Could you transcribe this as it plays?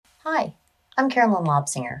Hi, I'm Carolyn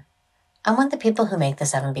Lobsinger. I'm one of the people who make the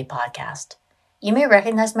 7B podcast. You may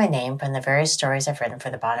recognize my name from the various stories I've written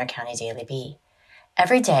for the Bonner County Daily Bee.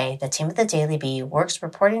 Every day, the team at the Daily Bee works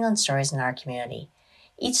reporting on stories in our community.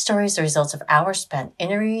 Each story is the result of hours spent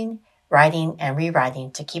interviewing, writing, and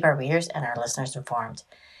rewriting to keep our readers and our listeners informed.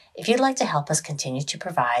 If you'd like to help us continue to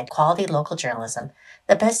provide quality local journalism,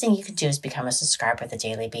 the best thing you can do is become a subscriber of the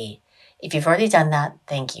Daily Bee. If you've already done that,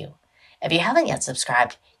 thank you. If you haven't yet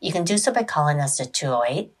subscribed, you can do so by calling us at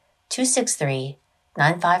 208-263-9534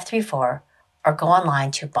 or go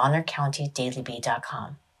online to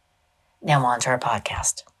bonnercountydailyBee.com. Now on to our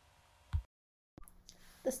podcast.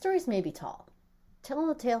 The stories may be tall, telling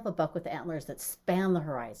the tale of a buck with antlers that span the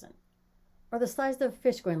horizon, or the size of a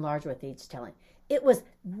fish growing larger with each telling. It was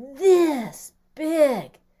this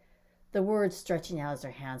big, the words stretching out as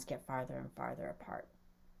their hands get farther and farther apart.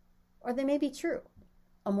 Or they may be true,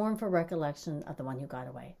 a mournful recollection of the one who got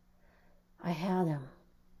away. I had him,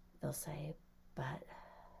 they'll say, but...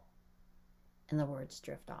 and the words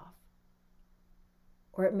drift off.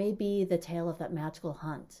 Or it may be the tale of that magical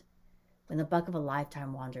hunt, when the buck of a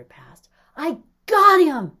lifetime wandered past. I got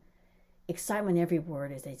him! Excitement in every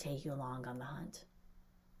word as they take you along on the hunt.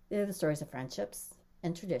 They're the stories of friendships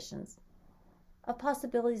and traditions, of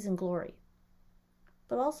possibilities and glory,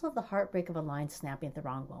 but also of the heartbreak of a line snapping at the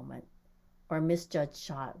wrong moment, or a misjudged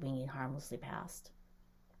shot winging harmlessly past.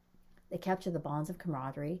 They capture the bonds of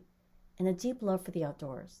camaraderie and a deep love for the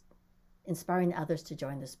outdoors, inspiring others to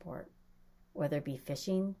join the sport, whether it be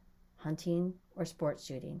fishing, hunting, or sport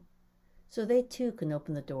shooting, so they too can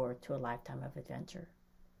open the door to a lifetime of adventure.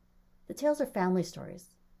 The tales are family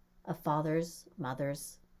stories of fathers,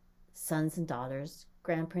 mothers, sons and daughters,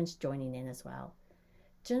 grandparents joining in as well.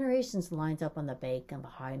 Generations lined up on the bank of a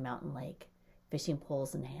high mountain lake, fishing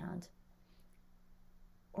poles in hand,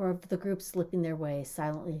 or of the group slipping their way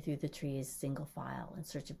silently through the trees single file in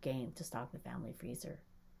search of game to stock the family freezer.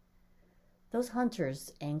 Those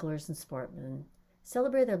hunters, anglers, and sportsmen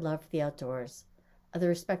celebrate their love for the outdoors of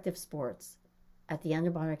their respective sports at the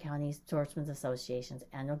Bonner County Sportsmen's Association's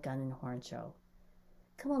annual Gun and Horn Show.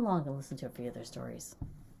 Come along and listen to a few of their stories.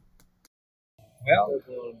 Well,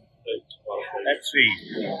 let's see.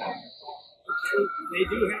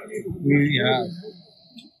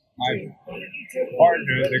 My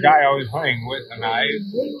partner, the guy I was hunting with, and I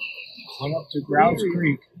went up to Grouse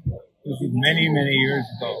Creek. This was many, many years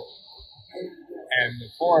ago. And the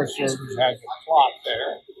Forest Service has a plot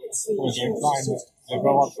there where they're trying to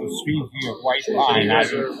develop a species of white pine. I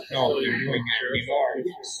don't know if they're doing it anymore.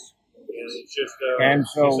 And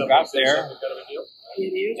so got there,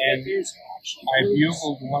 and I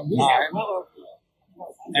bugled one time,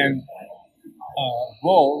 and a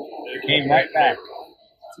bull came right back.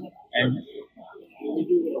 And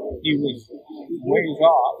he was ways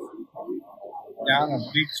off down a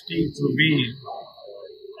big steep ravine.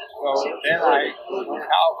 So then I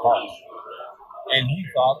cow-called, and he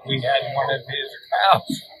thought we had one of his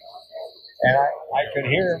cows. And I could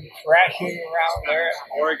hear him thrashing around there in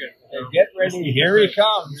Oregon. And get ready, here he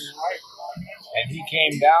comes. And he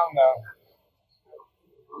came down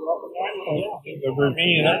the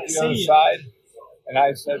ravine up the other side. And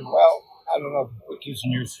I said, well, I don't know if you put this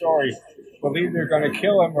in your story. We're either going to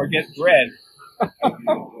kill him or get bread.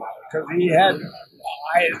 Because he had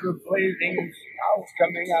eyes were blazing, mouth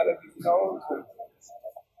coming out of his nose. And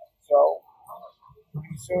so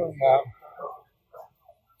pretty soon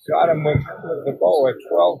got him with the bow at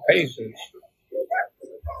 12 paces.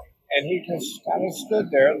 And he just kind of stood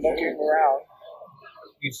there looking around.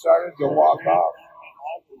 He started to walk off.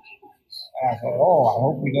 And I thought, oh, I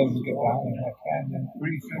hope he doesn't get down in that canyon.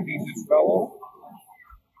 Pretty soon he just fell over.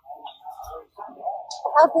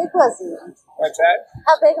 How big was he? What's that?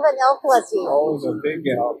 How big of an elk was he? Oh, he was a big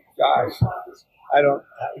elk. Gosh.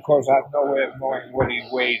 Of course, I have no way of knowing what he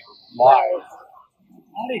weighed live.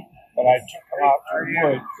 But I took him out to the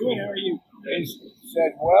woods. They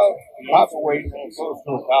said, well, he probably weighed close to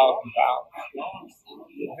 1,000 pounds.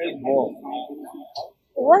 Big bull.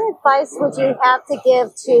 What advice would you have to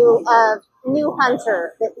give to a new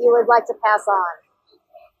hunter that you would like to pass on?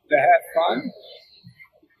 To have fun.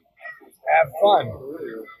 Have fun.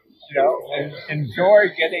 And enjoy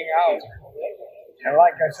getting out. And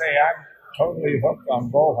like I say, I'm totally hooked on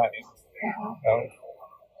bow hunting.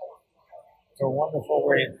 It's a wonderful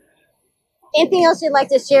way. Anything else you'd like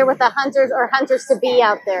to share with the hunters or hunters to be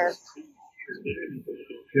out there?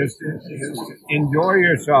 Just enjoy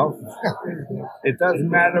yourself. It doesn't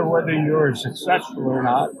matter whether you're successful or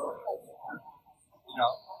not.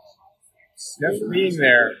 Just being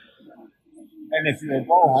there. And if you're a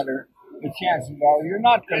bow hunter, the chances are you're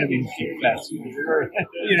not going to be successful.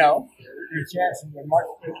 You know, your chances are much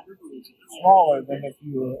smaller than if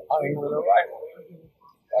you were hunting with a rifle.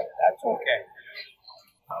 But that's okay.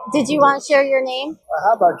 Did you want to share your name?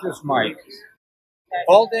 How about just Mike?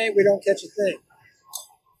 All day we don't catch a thing.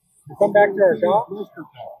 We come back to our dock,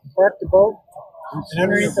 park the boat, and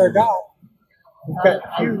underneath our dock, we've got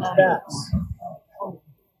huge bass.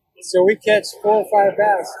 So we catch 4 or 5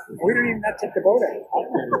 bass. We don't even have to take the boat out.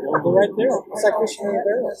 They're right there. It's like fishing in a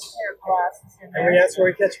barrel. And that's where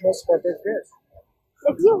we catch most of our big fish.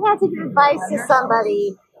 If you had to give advice to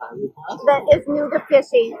somebody that is new to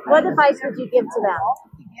fishing, what advice would you give to them?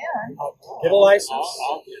 Get a license.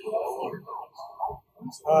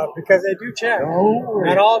 Because they do check.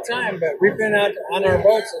 Not all the time, but we've been out on our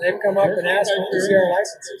boats and they've come up and asked to see our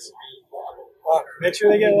licenses. Make sure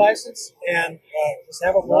they get a license and just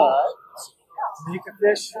have a ball. You can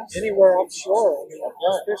fish anywhere offshore. I mean,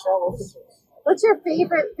 there's fish all over the place. What's your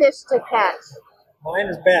favorite fish to catch? Mine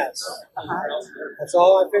is bass. That's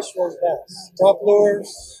all I fish for is bass. Top lures,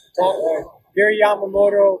 Gary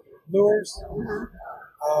Yamamoto lures.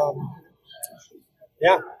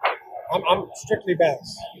 Yeah, I'm strictly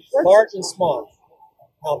bass. Large and small.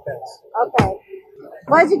 Mount bass. Okay.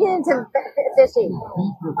 Why did you get into fishing?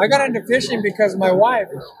 I got into fishing because my wife,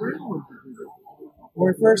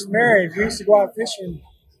 when we first married, we used to go out fishing,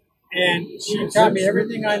 and she taught me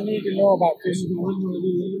everything I need to know about fishing.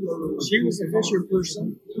 She was a fisher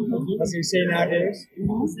person, as they say nowadays.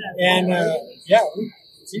 And,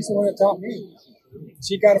 she's the one that taught me.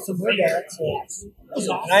 She got it from her dad. So.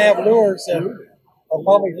 And I have lures that are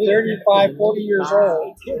probably 35, 40 years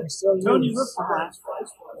old. I still use.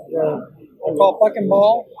 They're called Buck and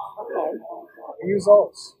Ball. I use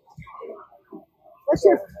those. What's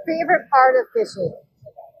your favorite part of fishing?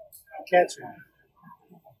 Catching.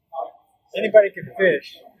 Anybody can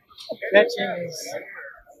fish. Catching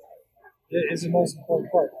is the most important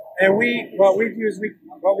part. And what we do is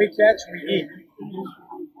what we catch, we eat.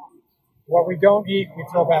 What we don't eat, we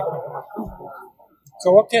throw back in the water.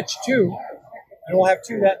 So we'll catch 2, and we'll have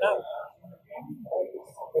 2 that night.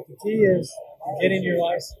 But the key is getting your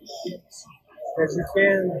license. Because you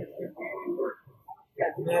can,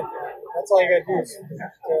 that's all you got to do is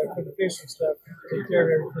for the fish and stuff, take care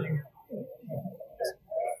of everything.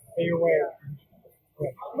 Pay your way out.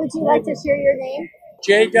 Would you like to share your name?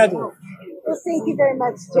 Jay Dudley. Well, thank you very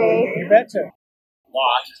much, Jay. You betcha.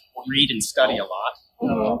 Lot, read and study a lot.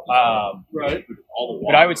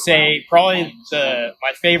 But I would say probably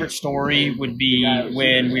my favorite story would be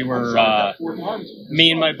when we were me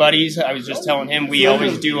and my buddies. I was just telling him we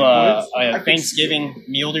always do a Thanksgiving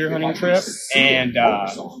mule deer hunting trip, and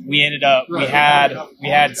we ended up we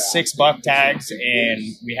had 6 buck tags and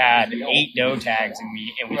we had 8 doe tags, and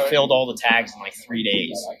we filled all the tags in like 3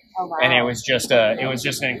 days. Oh, wow. And it was just an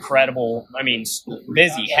incredible. I mean,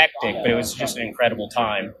 busy, hectic, but it was just an incredible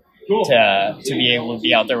time. To be able to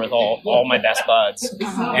be out there with all my best buds,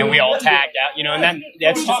 and we all tagged out, and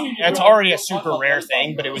that's already a super rare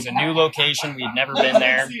thing, but it was a new location. We'd never been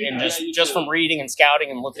there, and just from reading and scouting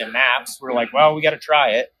and looking at maps, we're like, well, we got to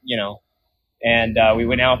try it, and we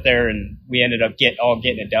went out there and we ended up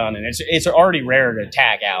getting it done. And it's already rare to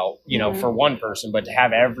tag out, for one person, but to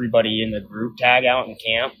have everybody in the group tag out in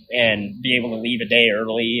camp and be able to leave a day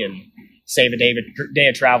early and save a day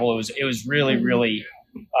of travel, it was really, really.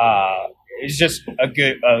 It's just a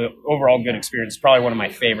good, overall good experience. Probably one of my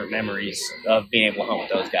favorite memories of being able to hunt with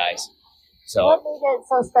those guys. So what made it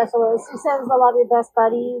so special is you said it was a lot of your best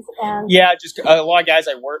buddies, and yeah, just a lot of guys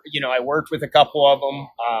I worked with a couple of them,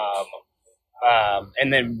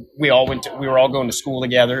 and then we were all going to school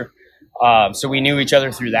together. So we knew each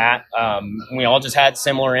other through that. We all just had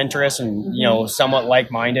similar interests and, somewhat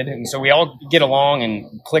like-minded. And so we all get along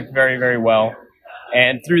and clicked very, very well.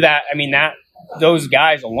 And through that, those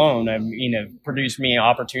guys alone, have produced me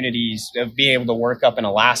opportunities of being able to work up in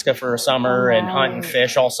Alaska for a summer and hunt and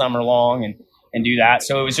fish all summer long and do that.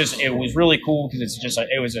 So it was really cool because it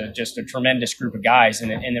was just a tremendous group of guys,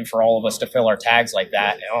 and then for all of us to fill our tags like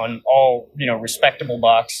that on all respectable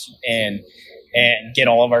bucks and get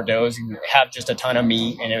all of our does and have just a ton of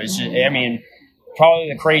meat. And it was just, probably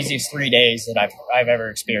the craziest 3 days that I've ever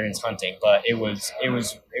experienced hunting, but it was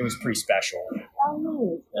pretty special. Oh,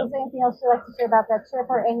 neat. Is there anything else you'd like to share about that trip,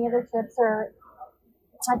 or any other trips or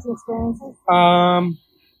hunting experiences?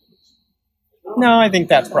 No, I think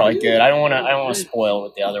that's probably good. I don't want to spoil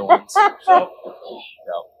with the other ones. But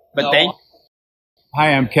thank.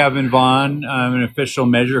 Hi, I'm Kevin Vaughn. I'm an official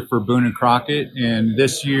measure for Boone and Crockett, and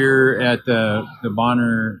this year at the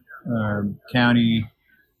Bonner County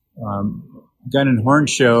Gun and Horn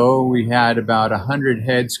Show, we had about 100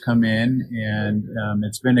 heads come in, and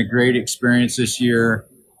it's been a great experience this year,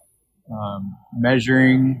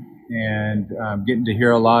 measuring and getting to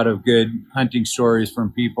hear a lot of good hunting stories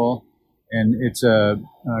from people. And it's a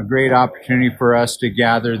great opportunity for us to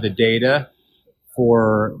gather the data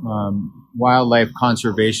for wildlife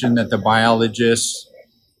conservation that the biologists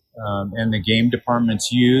and the game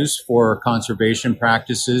departments use for conservation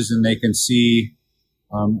practices, and they can see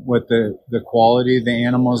what the quality of the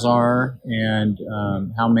animals are and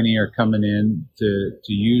how many are coming in to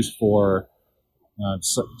use for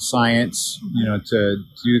science, to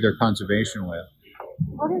do their conservation with.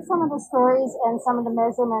 What are some of the stories and some of the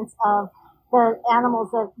measurements of the animals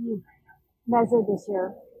that you've measured this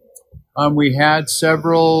year? We had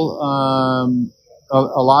several,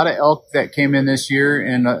 a lot of elk that came in this year,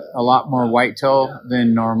 and a lot more whitetail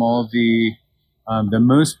than normal. The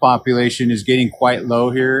moose population is getting quite low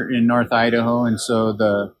here in North Idaho, and so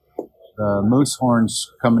the moose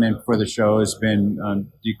horns coming in for the show has been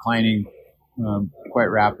declining quite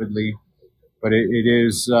rapidly. But it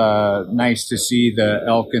is nice to see the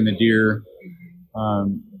elk and the deer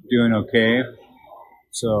doing okay.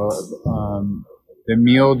 So the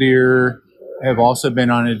mule deer have also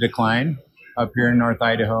been on a decline up here in North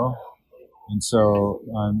Idaho, and so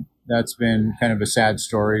that's been kind of a sad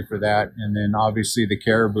story for that. And then obviously the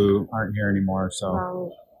caribou aren't here anymore.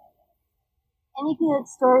 So, any good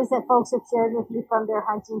stories that folks have shared with you from their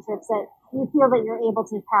hunting trips that you feel that you're able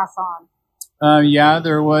to pass on? Yeah,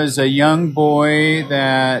 there was a young boy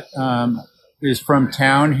that is from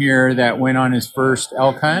town here that went on his first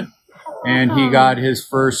elk hunt, and he got his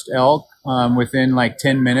first elk within like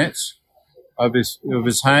 10 minutes of his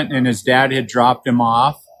hunt, and his dad had dropped him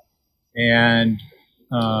off, and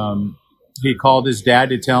he called his dad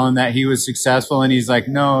to tell him that he was successful, and he's like,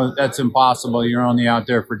 "No, that's impossible. You're only out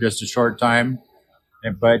there for just a short time."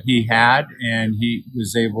 But he had, and he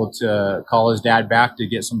was able to call his dad back to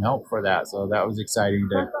get some help for that. So that was exciting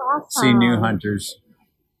to see new hunters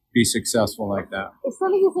be successful like that. If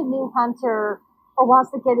somebody is a new hunter or wants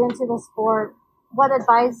to get into the sport, what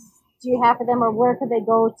advice do you have for them, or where could they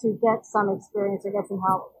go to get some experience or get some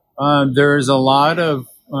help? There's a lot of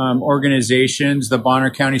organizations. The Bonner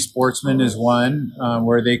County Sportsman is one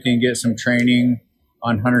where they can get some training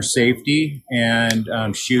on hunter safety and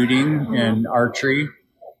shooting and archery,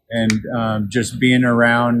 and just being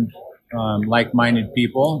around like-minded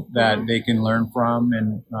people that they can learn from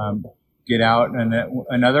and get out. And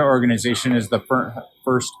another organization is the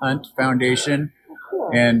First Hunt Foundation,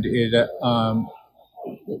 and it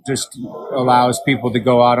just allows people to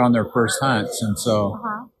go out on their first hunts, and so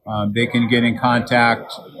they can get in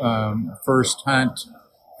contact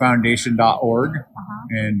firsthuntfoundation.org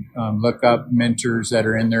and look up mentors that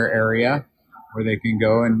are in their area where they can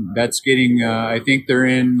go, and that's getting I think they're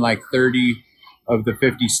in like 30 of the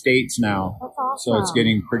 50 states now. That's awesome. So it's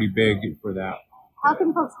getting pretty big for that. How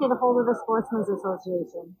can folks get a hold of the Sportsmen's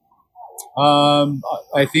Association?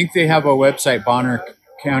 I think they have a website,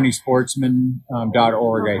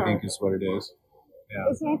 BonnerCountySportsman.org, I think is what it is. Yeah.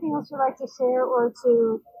 Is there anything else you'd like to share or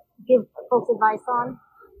to give folks advice on?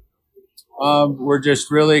 We're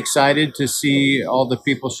just really excited to see all the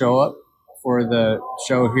people show up for the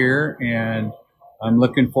show here, and I'm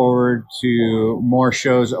looking forward to more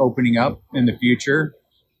shows opening up in the future,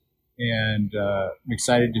 and I'm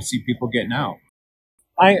excited to see people getting out.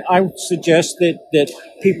 I would suggest that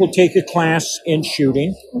people take a class in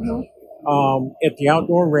shooting. At the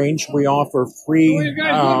outdoor range, we offer free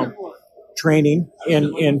training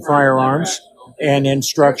in firearms and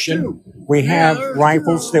instruction. We have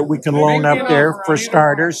rifles that we can loan up there for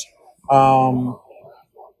starters.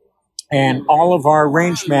 And all of our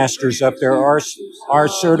range masters up there are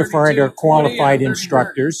certified or qualified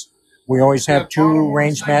instructors. We always have 2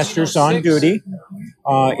 range masters on duty.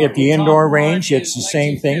 At the indoor range, it's the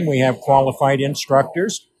same thing. We have qualified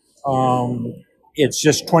instructors. It's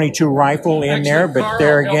just 22 rifle in there, but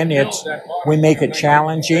there again, we make it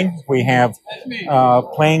challenging. We have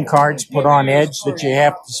playing cards put on edge that you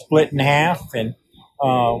have to split in half, and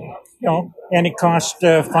and it costs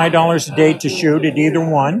 $5 a day to shoot at either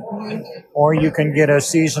one, or you can get a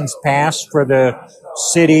season's pass for the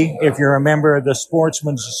city if you're a member of the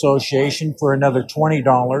Sportsmen's Association for another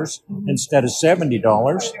 $20 instead of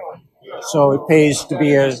 $70. So it pays to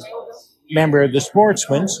be a member of the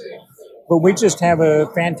Sportsmen's. But we just have a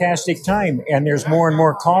fantastic time, and there's more and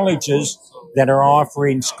more colleges that are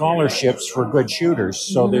offering scholarships for good shooters.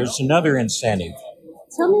 So there's another incentive.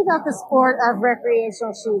 Tell me about the sport of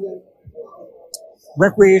recreational shooting.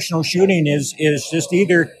 Recreational shooting is just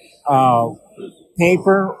either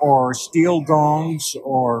paper or steel gongs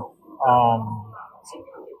or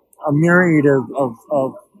a myriad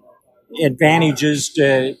of advantages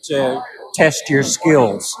to test your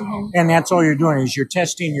skills. And that's all you're doing is you're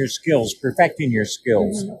testing your skills, perfecting your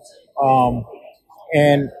skills.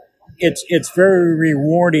 And it's very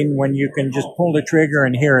rewarding when you can just pull the trigger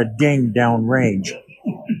and hear a ding down range.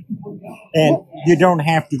 And you don't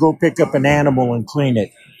have to go pick up an animal and clean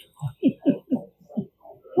it.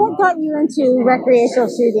 What got you into recreational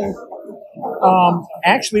shooting?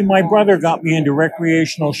 Actually, my brother got me into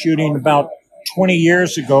recreational shooting about 20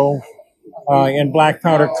 years ago in black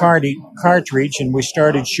powder cartridge, and we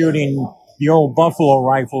started shooting the old buffalo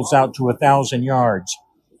rifles out to 1,000 yards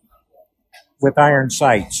with iron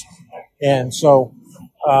sights. And so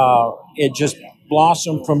it just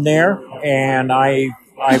blossomed from there, and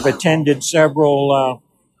I've attended several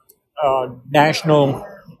national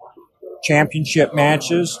championship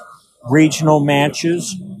matches, regional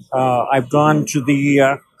matches. I've gone to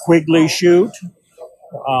the Quigley shoot,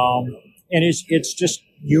 and it's just,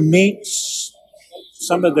 you meet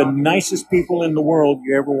some of the nicest people in the world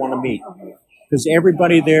you ever want to meet, because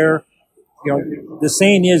everybody there, you know, the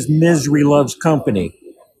saying is misery loves company.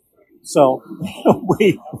 So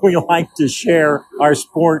we like to share our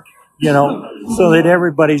sport, you know, so that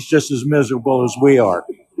everybody's just as miserable as we are.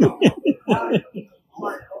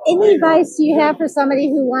 Any advice you have for somebody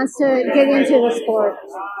who wants to get into the sport?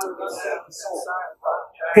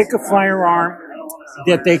 Pick a firearm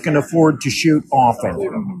that they can afford to shoot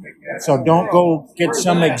often. So don't go get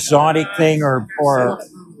some exotic thing or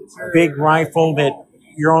big rifle that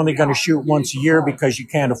you're only going to shoot once a year because you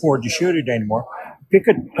can't afford to shoot it anymore. Pick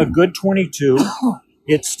a good 22.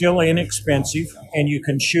 It's still inexpensive, and you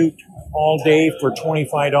can shoot all day for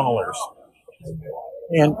 $25.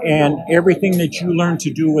 And everything that you learn to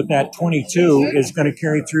do with that 22 is going to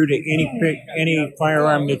carry through to any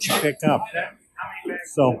firearm that you pick up.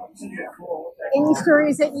 So, any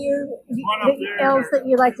stories that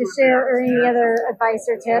you'd like to share, or any other advice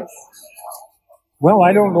or tips? Well,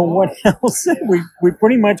 I don't know what else. We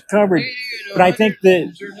pretty much covered, but I think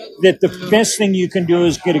that the best thing you can do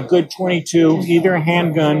is get a good 22, either a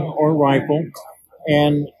handgun or rifle,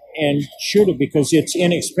 and shoot it, because it's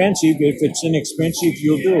inexpensive. If it's inexpensive,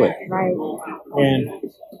 you'll do it. Right.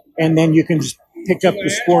 And then you can just pick up the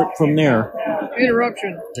sport from there.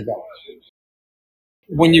 Interruption.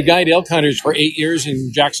 When you guide elk hunters for 8 years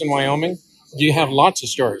in Jackson, Wyoming, you have lots of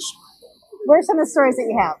stories. What are some of the stories that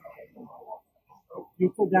you have? You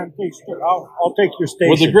put down, I'll take your station.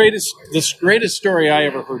 Well, the greatest story I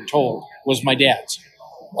ever heard told was my dad's.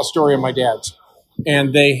 A story of my dad's.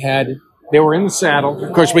 And they were in the saddle.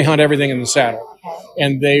 Of course, we hunt everything in the saddle.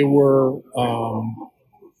 And they were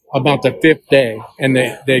about the fifth day, and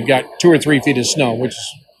they got 2 or 3 feet of snow,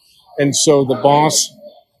 and so the boss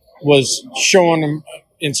was showing them,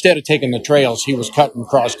 instead of taking the trails, he was cutting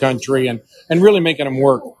cross country and really making them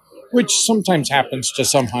work, which sometimes happens to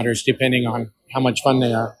some hunters depending on how much fun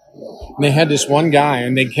they are. And they had this one guy,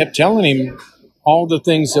 and they kept telling him all the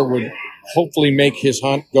things that would hopefully make his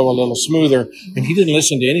hunt go a little smoother, and he didn't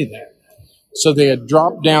listen to anything. So they had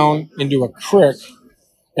dropped down into a creek,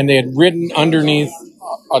 and they had ridden underneath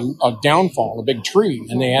a downfall, a big tree,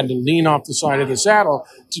 and they had to lean off the side of the saddle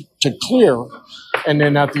to clear. And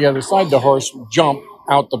then at the other side, the horse would jump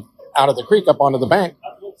out of the creek up onto the bank.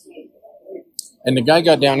 And the guy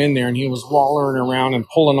got down in there, and he was wallering around and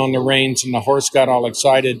pulling on the reins, and the horse got all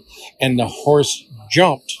excited, and the horse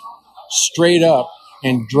jumped straight up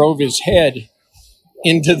and drove his head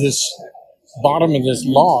into this bottom of this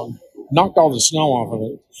log, knocked all the snow off of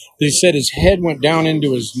it. They said his head went down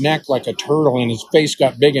into his neck like a turtle, and his face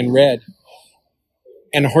got big and red.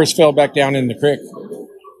 And the horse fell back down in the creek.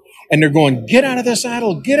 And they're going, "Get out of the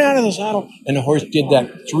saddle, get out of the saddle." And the horse did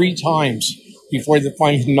that 3 times before they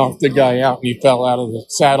finally knocked the guy out, and he fell out of the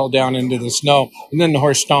saddle down into the snow. And then the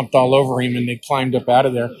horse stomped all over him, and they climbed up out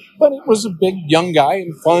of there. But it was a big young guy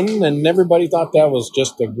and fun, and everybody thought that was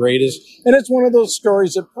just the greatest. And it's one of those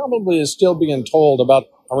stories that probably is still being told about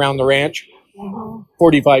around the ranch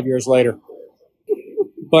 45 years later.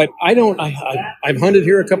 But I've hunted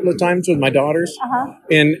here a couple of times with my daughters.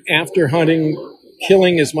 And after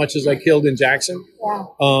killing as much as I killed in Jackson,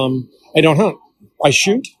 I don't hunt. I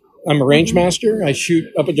shoot. I'm a range master. I shoot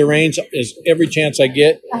up at the range every chance I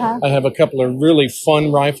get. I have a couple of really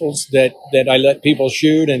fun rifles that I let people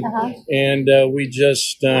shoot, and we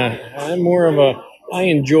just I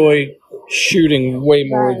enjoy shooting way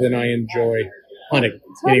more than I enjoy hunting.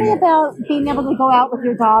 Tell me about being able to go out with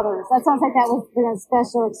your daughters. That sounds like that was a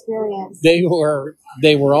special experience. They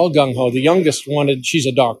were all gung-ho. The youngest she's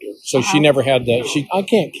a doctor, so she never had I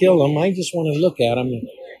can't kill them. I just want to look at them.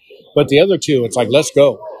 But the other two, it's like, let's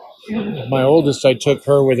go. My oldest, I took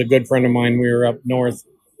her with a good friend of mine. We were up north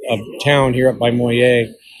of town here up by Moyer,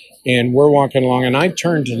 and we're walking along, and I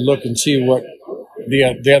turned to look and see what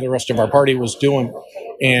the other rest of our party was doing,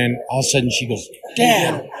 and all of a sudden she goes,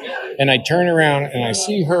 "Dad!" And I turn around and I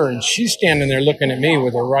see her, and she's standing there looking at me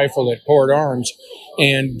with a rifle at port arms,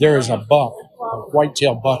 and there is a buck, a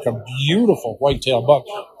whitetail buck, a beautiful whitetail buck,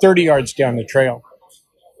 30 yards down the trail.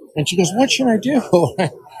 And she goes, "What should I do?"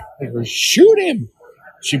 I go, "Shoot him."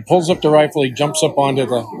 She pulls up the rifle. He jumps up onto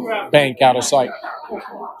the bank out of sight.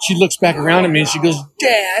 She looks back around at me and she goes,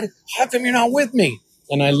 "Dad, how come you're not with me?"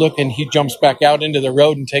 And I look, and he jumps back out into the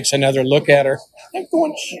road and takes another look at her. I'm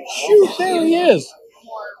going, "Shoot, there he is."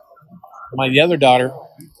 The other daughter,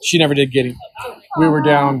 she never did get him. We were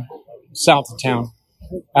down south of town,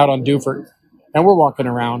 out on Duford, and we're walking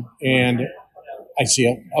around, and I see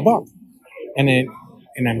a buck. And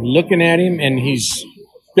I'm looking at him, and he's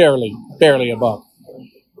barely a buck.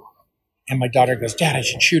 And my daughter goes, "Dad, I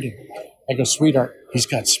should shoot him." I go, "Sweetheart, he's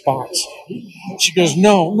got spots." She goes,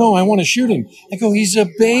 No, I want to shoot him." I go, "He's a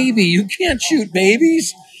baby. You can't shoot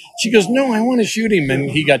babies." She goes, "No, I want to shoot him."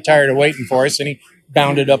 And he got tired of waiting for us, and he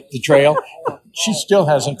bounded up the trail. She still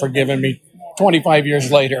hasn't forgiven me 25 years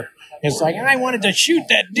later. It's like, "I wanted to shoot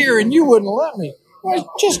that deer, and you wouldn't let me." I was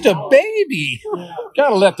just a baby. Got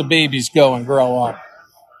to let the babies go and grow up.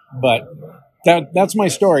 But that's my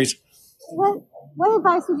stories. What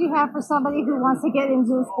advice would you have for somebody who wants to get into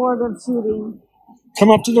the sport of shooting?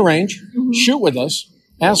 Come up to the range, shoot with us,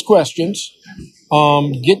 ask questions,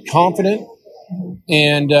 get confident,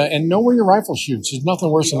 and know where your rifle shoots. There's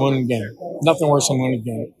nothing worse than winning a game. Nothing worse than winning a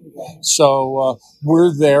game. So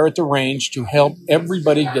we're there at the range to help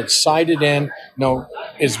everybody get sighted in, know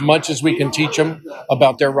as much as we can teach them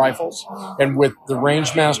about their rifles. And with the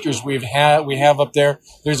range masters we have up there,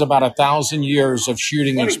 there's about 1,000 years of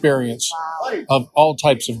shooting experience of all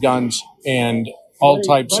types of guns and all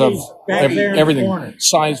types of everything,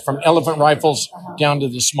 size from elephant rifles down to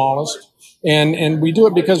the smallest. And we do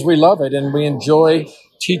it because we love it, and we enjoy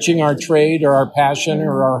teaching our trade or our passion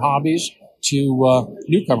or our hobbies to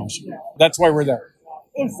newcomers. That's why we're there.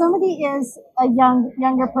 If somebody is a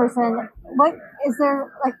younger person, what is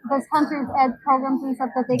there, like, there's hunters ed programs and stuff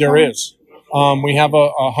that they There is. We have a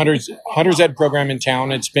hunters ed program in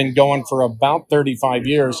town. It's been going for about 35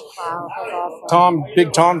 years. Wow, that's awesome.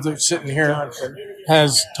 Big Tom that's sitting here,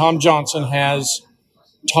 Tom Johnson has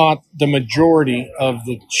taught the majority of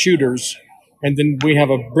the shooters. And then we have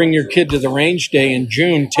a Bring Your Kid to the Range Day in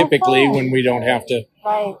June, typically, when we don't have to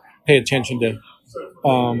pay attention to.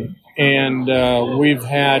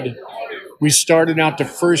 We started out the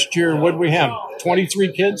first year, what did we have?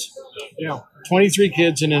 23 kids? Yeah. 23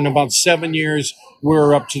 kids, and in about 7 years,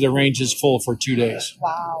 we're up to the ranges full for 2 days.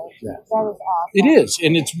 Wow. Yeah. That is awesome. It is,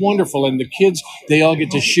 and it's wonderful. And the kids, they all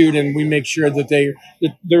get to shoot, and we make sure that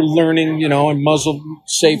they're learning, and muzzle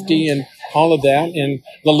safety and all of that. And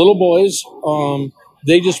the little boys,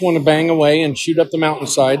 they just want to bang away and shoot up the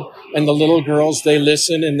mountainside. And the little girls, they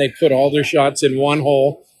listen, and they put all their shots in one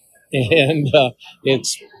hole. And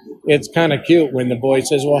it's kind of cute when the boy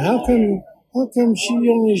says, "Well, how come she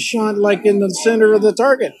only shot like in the center of the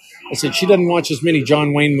target?" I said, "She doesn't watch as many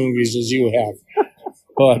John Wayne movies as you have."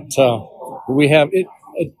 But we have it.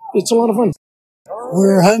 It's a lot of fun.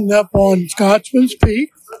 We're hunting up on Scotsman's Peak.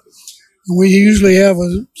 We usually have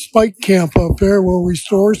a spike camp up there where we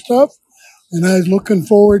store stuff. And I was looking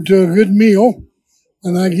forward to a good meal.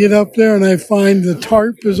 And I get up there and I find the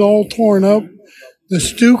tarp is all torn up. The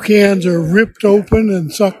stew cans are ripped open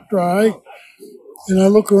and sucked dry. And I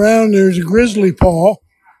look around, there's a grizzly paw.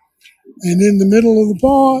 And in the middle of the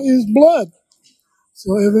paw is blood.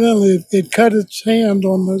 So evidently it cut its hand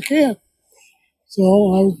on the can. So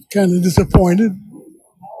I was kind of disappointed.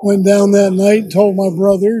 Went down that night, told my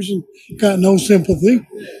brothers, and got no sympathy.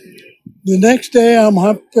 The next day I'm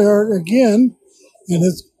up there again, and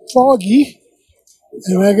it's foggy,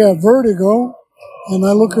 and I got vertigo, and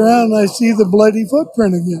I look around and I see the bloody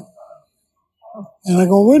footprint again. And I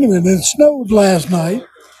go, "Wait a minute, it snowed last night.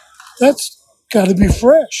 That's got to be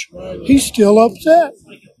fresh." He's still upset.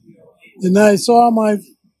 And I saw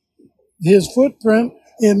his footprint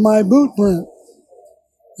in my boot print.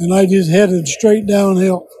 And I just headed straight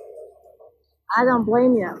downhill. I don't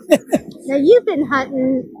blame you. Now, you've been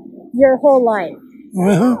hunting your whole life.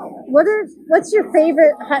 Uh-huh. What's your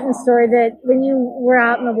favorite hunting story that when you were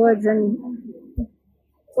out in the woods,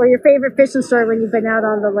 or your favorite fishing story when you've been out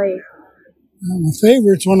on the lake? My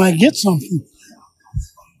favorite's when I get something.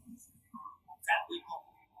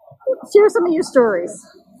 Share some of your stories.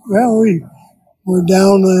 Well, we're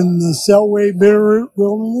down in the Selway Bitterroot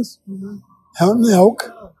Wilderness, hunting elk.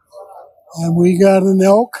 And we got an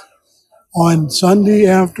elk on Sunday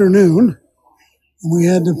afternoon. We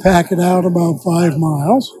had to pack it out about 5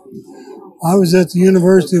 miles. I was at the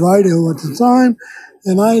University of Idaho at the time,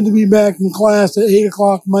 and I had to be back in class at 8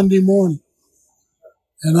 o'clock Monday morning.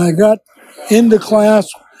 And I got into class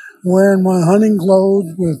wearing my hunting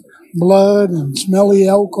clothes with blood and smelly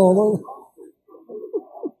elk all over.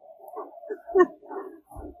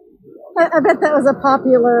 I bet that was a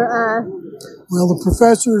popular... Well, the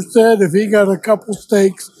professor said if he got a couple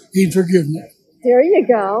steaks, he'd forgive me. There you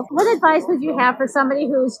go. What advice would you have for somebody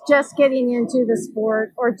who's just getting into the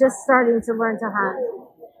sport or just starting to learn to hunt?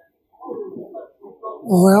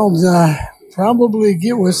 Well, probably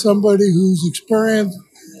get with somebody who's experienced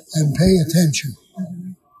and pay attention.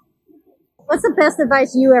 What's the best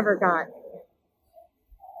advice you ever got?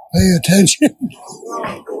 Pay attention.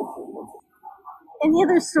 Any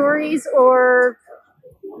other stories or...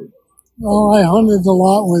 Oh, I hunted a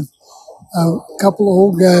lot with a couple of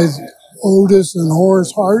old guys, Otis and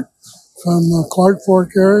Horace Hart from the Clark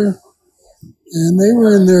Fork area. And they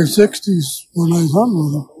were in their 60s when I was hunting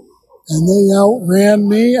with them. And they outran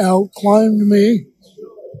me, outclimbed me,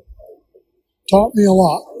 taught me a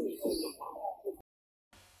lot.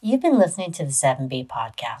 You've been listening to the 7B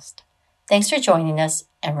podcast. Thanks for joining us,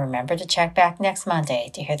 and remember to check back next Monday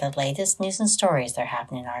to hear the latest news and stories that are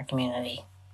happening in our community.